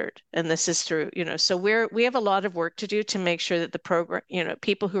considered, and this is through, so we have a lot of work to do to make sure that the program,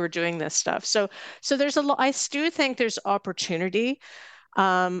 people who are doing this stuff. So there's a lot. I do think there's opportunity.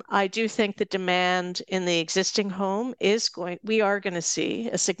 I do think the demand in the existing home we are going to see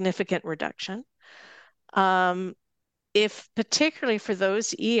a significant reduction. If particularly for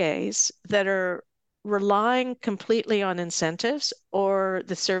those EAs that are relying completely on incentives, or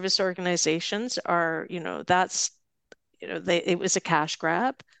the service organizations are, it was a cash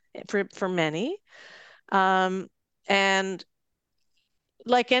grab for many. And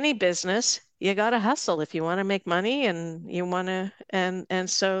like any business, you got to hustle if you want to make money, and you want to, and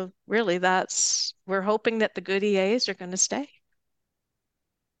so really we're hoping that the good EAs are going to stay.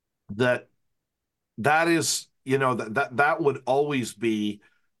 That is, that would always be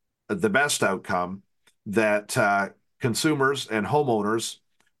the best outcome, that consumers and homeowners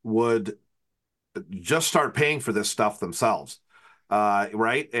would just start paying for this stuff themselves,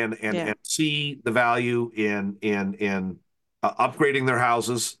 right? And see the value in upgrading their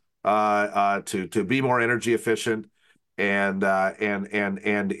houses to be more energy efficient, and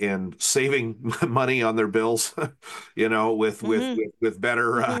in saving money on their bills, with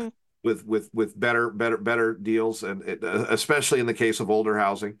better with better deals, and especially in the case of older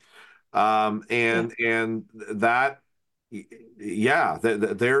housing, and that. Yeah,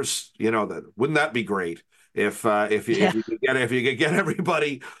 there's, wouldn't that be great if you could get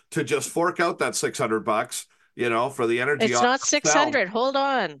everybody to just fork out that $600, for the energy. It's not 600. Hold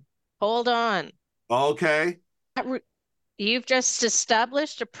on. Okay. You've just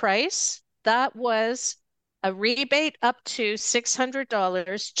established a price. That was a rebate up to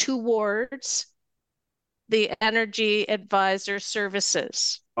 $600 towards the energy advisor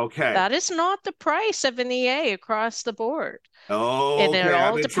services. Okay. That is not the price of an EA across the board. Oh, and it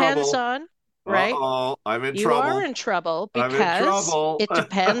all depends on, right? Uh-oh, I'm in You trouble. are in trouble I'm in because trouble. it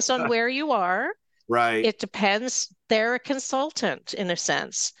depends on where you are. Right. It depends they're a consultant in a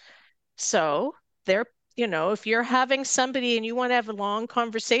sense. So they're, if you're having somebody and you want to have a long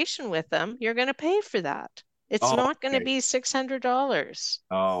conversation with them, you're going to pay for that. It's Oh, not going to okay. be $600.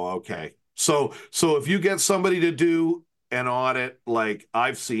 Oh, okay. So if you get somebody to do an audit like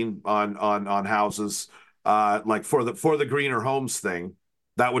I've seen on houses, like for the greener homes thing,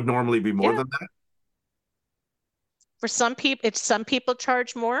 that would normally be more Yeah. than that. For some people, some people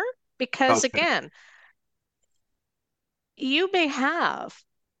charge more because Okay. again,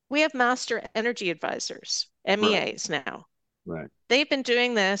 we have master energy advisors, Right. MEAs now. Right. They've been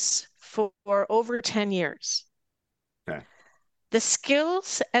doing this for over 10 years. Okay. The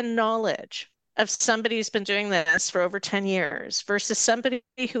skills and knowledge of somebody who's been doing this for over 10 years versus somebody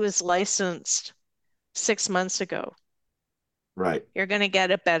who is licensed 6 months ago, Right. you're going to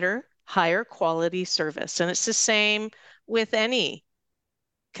get a better, higher quality service. And it's the same with any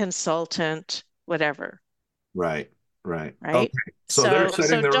consultant, whatever, Right. Right. right? Okay. So they're So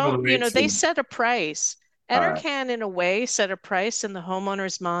setting their own don't, rates they and set a price. all right. Enercan, in a way, set a price in the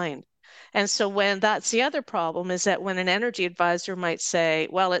homeowner's mind. And so when that's the other problem is that when an energy advisor might say,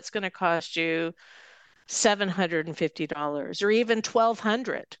 well, it's going to cost you $750 or even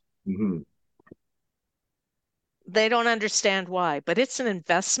 $1,200, Mm-hmm. they don't understand why, but it's an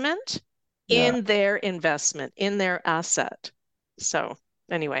investment Yeah. in their investment, in their asset. So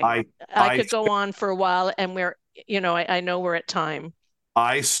anyway, I I I could go on for a while and I know we're at time.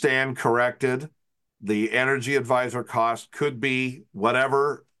 I stand corrected. The energy advisor cost could be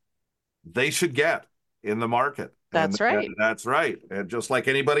whatever they should get in the market. And, That's right. that's right. And just like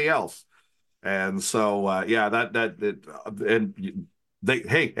anybody else. And so, yeah, and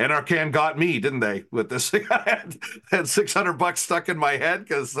hey, Enercan got me, didn't they? With this thing, I had $600 stuck in my head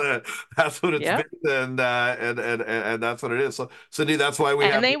because that's what it's Yep. been, and that's what it is. So, Cindy, that's why we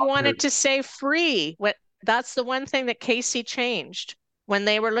And have you they on here. wanted to say free. That's the one thing that CACEA changed. When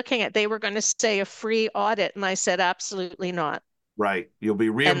they were looking at, they were going to say a free audit, and I said absolutely not. Right. You'll be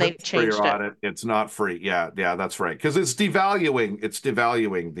And they reimbursed for your changed it. audit. It's not free. Yeah, yeah, that's right. Because it's devaluing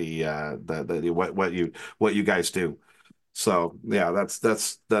the what you guys do. So yeah,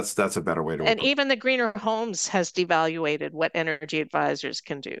 that's a better way to And approach. even the Greener Homes has devaluated what energy advisors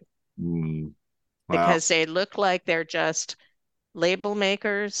can do Well, because they look like they're just label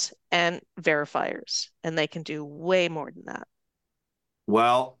makers and verifiers, and they can do way more than that.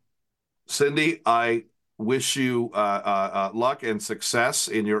 well, Cindy, I wish you luck and success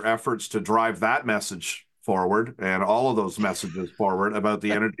in your efforts to drive that message forward and all of those messages forward about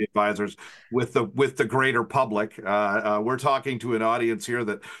the energy advisors with the greater public. We're talking to an audience here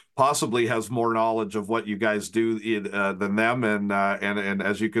that possibly has more knowledge of what you guys do than them, and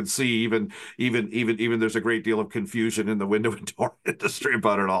as you can see, even there's a great deal of confusion in the window and door industry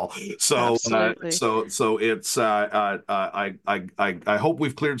about it all. So Absolutely. so it's I hope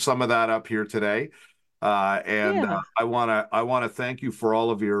we've cleared some of that up here today. And Yeah. I want to thank you for all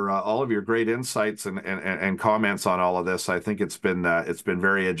of your great insights and comments on all of this. I think it's been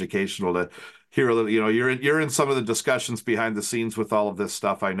very educational to hear a little. You're in some of the discussions behind the scenes with all of this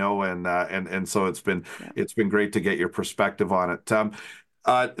stuff. I know, and so Yeah. it's been great to get your perspective on it. Tell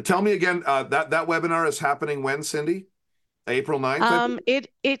me again, that webinar is happening when, Cindy? April 9th, I believe?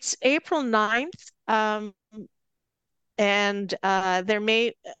 It's April 9th. And I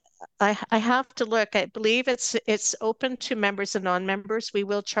have to look. I believe it's open to members and non-members. We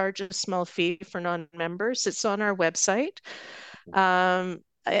will charge a small fee for non-members. It's on our website.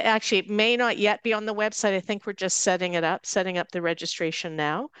 Actually, it may not yet be on the website. I think we're just setting up the registration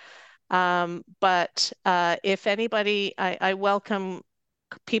now. But if anybody, I welcome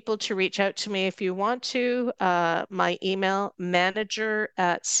people to reach out to me if you want to. My email,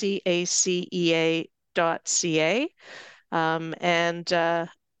 manager@cacea.ca. And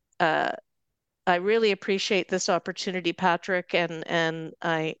I really appreciate this opportunity, Patrick, and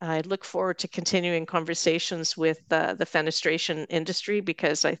I look forward to continuing conversations with the fenestration industry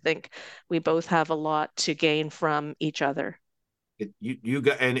because I think we both have a lot to gain from each other. You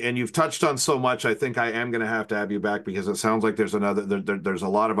got and you've touched on so much. I think I am going to have you back because it sounds like there's there's a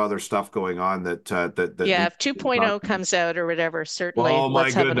lot of other stuff going on that Yeah, needs if to be talked 2.0 about. comes out or whatever, certainly Oh my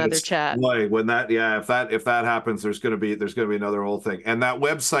let's have another goodness. chat. Boy, when that yeah, if that happens, there's gonna be another whole thing. And that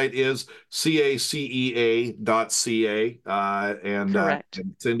website is CACEA.ca. Correct.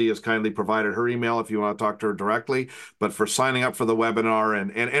 And Cindy has kindly provided her email if you want to talk to her directly. But for signing up for the webinar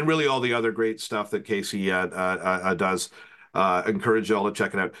and really all the other great stuff that Casey does. Encourage you all to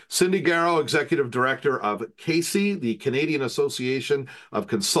check it out. Cindy Gareau, Executive Director of CACEA, the Canadian Association of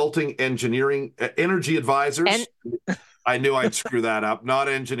Consulting Engineering Energy Advisors. And I knew I'd screw that up. Not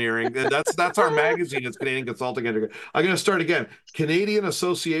engineering. That's our magazine. It's Canadian Consulting Energy. I'm going to start again. Canadian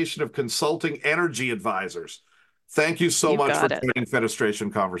Association of Consulting Energy Advisors. Thank you so much for joining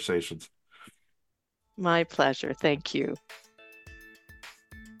Fenestration Conversations. My pleasure. Thank you.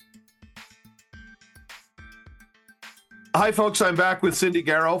 Hi, folks. I'm back with Cindy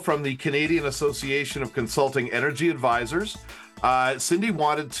Gareau from the Canadian Association of Consulting Energy Advisors. Cindy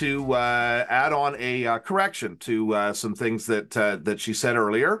wanted to add on a correction to some things that she said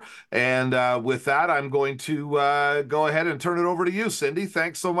earlier. And with that, I'm going to go ahead and turn it over to you, Cindy.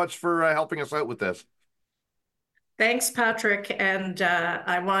 Thanks so much for helping us out with this. Thanks, Patrick. And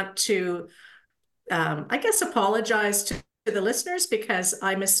I want to, I guess, apologize to the listeners because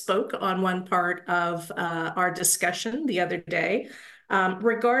I misspoke on one part of our discussion the other day.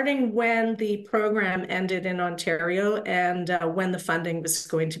 Regarding when the program ended in Ontario and when the funding was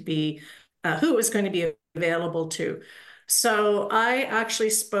going to be, who it was going to be available to. So I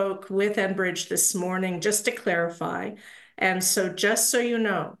actually spoke with Enbridge this morning just to clarify. And so just so you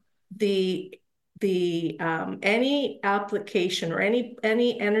know, any application or any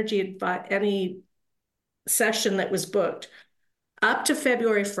session that was booked up to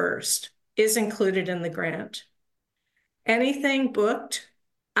February 1st is included in the grant. Anything booked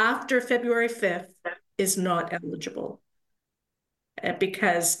after February 5th is not eligible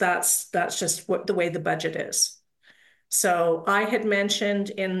because that's just the way the budget is. So I had mentioned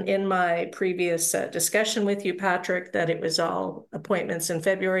in my previous discussion with you, Patrick, that it was all appointments in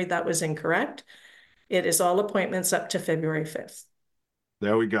February. That was incorrect. It is all appointments up to February 5th.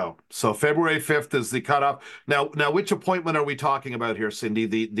 There we go. So February 5th is the cutoff. Now, which appointment are we talking about here, Cindy?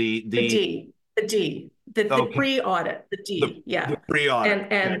 The D. The pre-audit, the D, the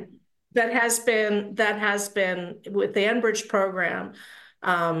pre-audit. And that has been with the Enbridge program,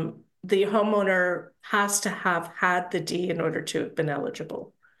 the homeowner has to have had the D in order to have been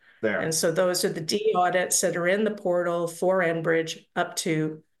eligible. There. And so those are the D audits that are in the portal for Enbridge up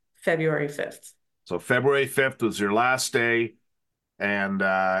to February 5th. So February 5th was your last day, and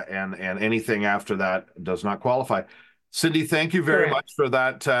anything after that does not qualify. Cindy, thank you very much for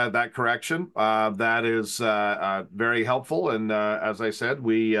that correction. That is very helpful. And as I said,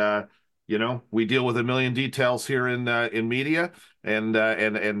 we deal with a million details here in media,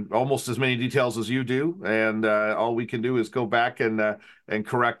 and almost as many details as you do. And all we can do is go back and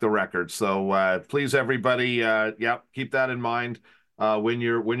correct the record. So please, everybody, keep that in mind when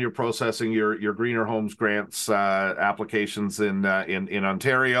you're processing your Greener Homes grants applications in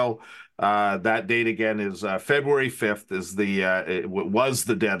Ontario. That date again is February 5th it was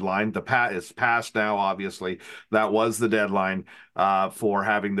the deadline. It's passed now, obviously. That was the deadline for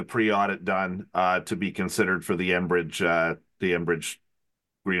having the pre-audit done to be considered for the Enbridge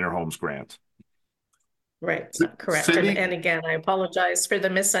Greener Homes grant. Right, correct. Cindy? And again, I apologize for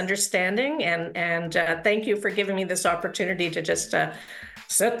the misunderstanding, and thank you for giving me this opportunity to just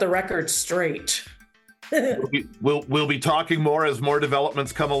set the record straight. We'll be talking more as more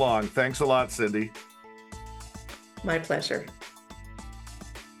developments come along. Thanks a lot, Cindy. My pleasure.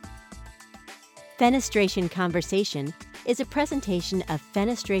 Fenestration Conversation is a presentation of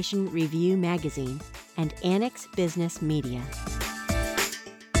Fenestration Review Magazine and Annex Business Media.